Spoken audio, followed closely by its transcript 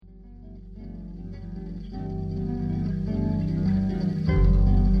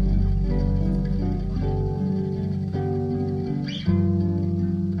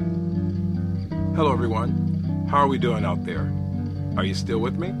Hello everyone, how are we doing out there? Are you still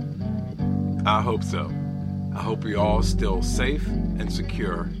with me? I hope so. I hope you're all still safe and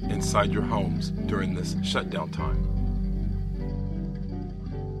secure inside your homes during this shutdown time.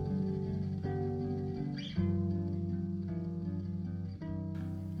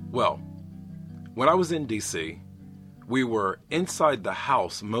 Well, when I was in DC, we were inside the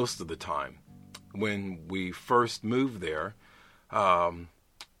house most of the time. When we first moved there,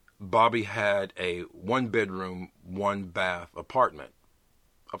 Bobby had a one-bedroom, one-bath apartment.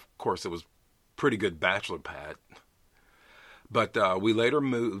 Of course, it was pretty good bachelor pad. But we later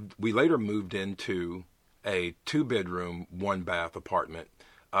moved into a two-bedroom, one-bath apartment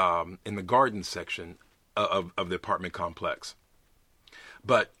in the garden section of the apartment complex.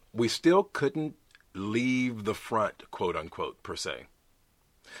 But we still couldn't leave the front, quote unquote, per se,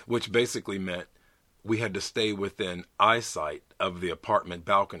 which basically meant we had to stay within eyesight of the apartment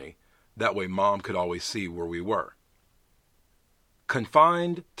balcony. That way Mom could always see where we were.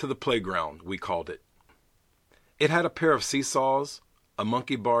 Confined to the playground, we called it. It had a pair of seesaws, a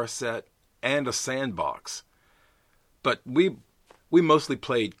monkey bar set, and a sandbox. But we mostly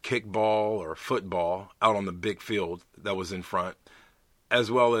played kickball or football out on the big field that was in front,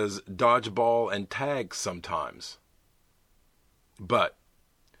 as well as dodgeball and tag sometimes. But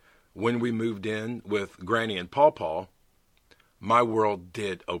when we moved in with Granny and Paw, my world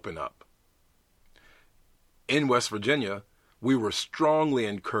did open up. In West Virginia, we were strongly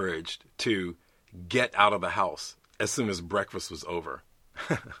encouraged to get out of the house as soon as breakfast was over.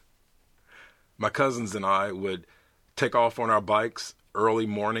 My cousins and I would take off on our bikes early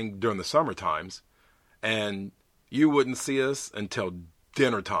morning during the summer times, and you wouldn't see us until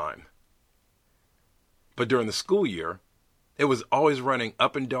dinner time. But during the school year, it was always running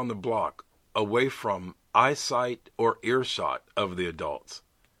up and down the block away from eyesight or earshot of the adults.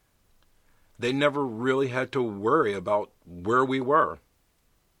 They never really had to worry about where we were.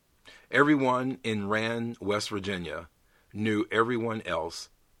 Everyone in Rand, West Virginia knew everyone else,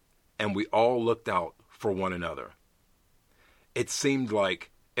 and we all looked out for one another. It seemed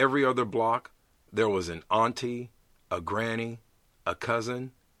like every other block there was an auntie, a granny, a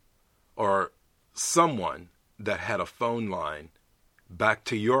cousin, or someone that had a phone line back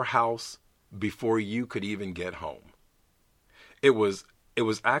to your house before you could even get home. It was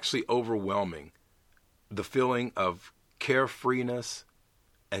actually overwhelming, the feeling of carefreeness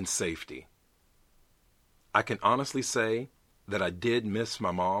and safety. I can honestly say that I did miss my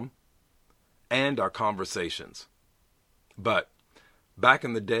mom and our conversations. But back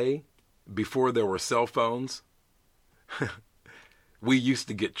in the day, before there were cell phones, we used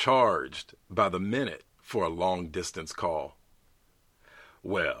to get charged by the minute for a long-distance call.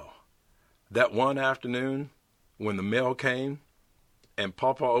 Well, that one afternoon when the mail came and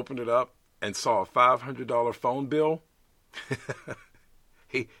Papa opened it up and saw a $500 phone bill,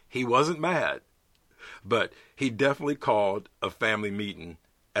 he wasn't mad, but he definitely called a family meeting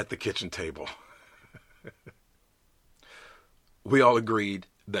at the kitchen table. We all agreed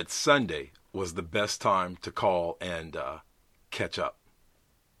that Sunday was the best time to call and catch up.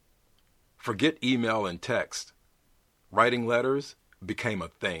 Forget email and text. Writing letters became a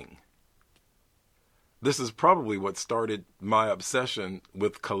thing. This is probably what started my obsession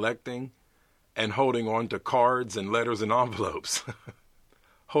with collecting and holding on to cards and letters and envelopes,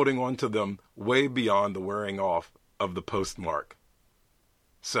 holding on to them way beyond the wearing off of the postmark.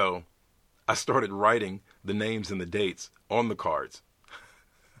 So I started writing the names and the dates on the cards.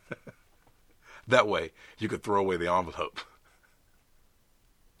 That way you could throw away the envelope.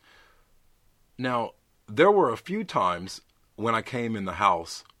 Now, there were a few times when I came in the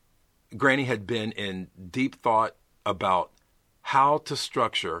house, Granny had been in deep thought about how to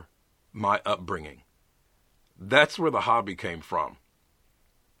structure my upbringing. That's where the hobby came from.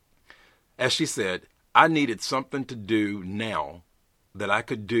 As she said, I needed something to do now that I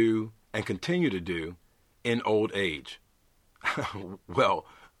could do and continue to do in old age. Well,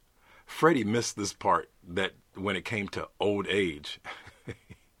 Freddie missed this part, that when it came to old age.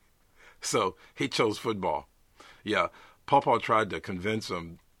 So he chose football. Yeah, Pawpaw tried to convince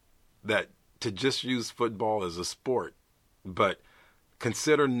him that to just use football as a sport, but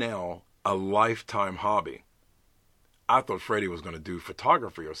consider now a lifetime hobby. I thought Freddie was going to do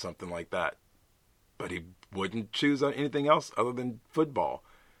photography or something like that, but he wouldn't choose anything else other than football.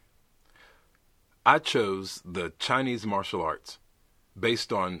 I chose the Chinese martial arts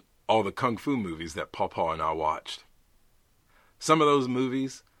based on all the kung fu movies that Pawpaw and I watched. Some of those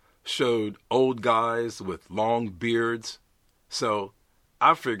movies showed old guys with long beards, so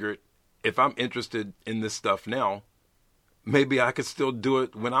I figured if I'm interested in this stuff now, maybe I could still do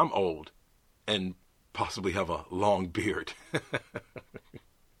it when I'm old and possibly have a long beard.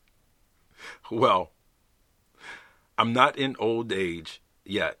 Well, I'm not in old age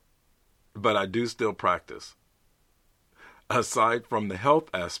yet, but I do still practice. Aside from the health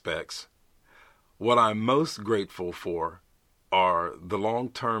aspects, what I'm most grateful for are the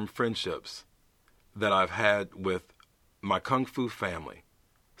long-term friendships that I've had with my Kung Fu family.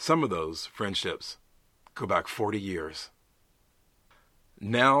 Some of those friendships go back 40 years.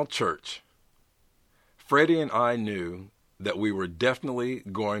 Now, church. Freddie and I knew that we were definitely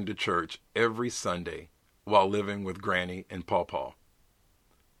going to church every Sunday while living with Granny and Pawpaw.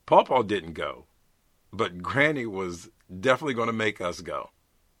 Pawpaw didn't go, but Granny was definitely going to make us go.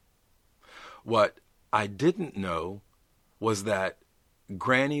 What I didn't know was that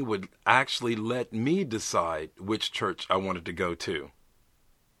Granny would actually let me decide which church I wanted to go to.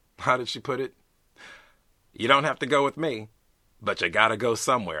 How did she put it? You don't have to go with me, but you gotta go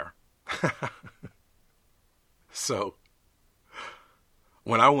somewhere. So,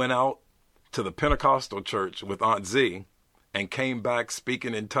 when I went out to the Pentecostal church with Aunt Z and came back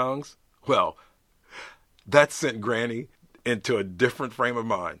speaking in tongues, well, that sent Granny into a different frame of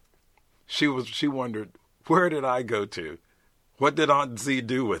mind. She wondered, where did I go to? What did Aunt Z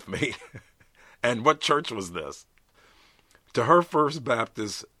do with me? And what church was this? To her First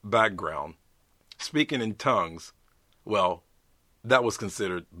Baptist background, speaking in tongues, well, that was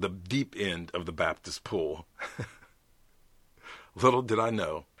considered the deep end of the Baptist pool. Little did I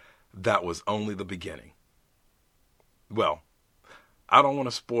know, that was only the beginning. Well, I don't want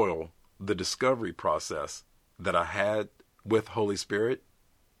to spoil the discovery process that I had with Holy Spirit,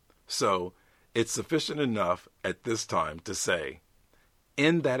 so it's sufficient enough at this time to say,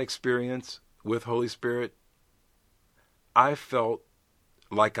 in that experience with Holy Spirit, I felt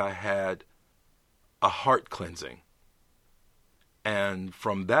like I had a heart cleansing. And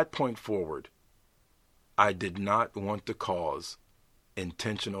from that point forward, I did not want to cause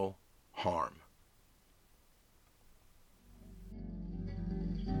intentional harm.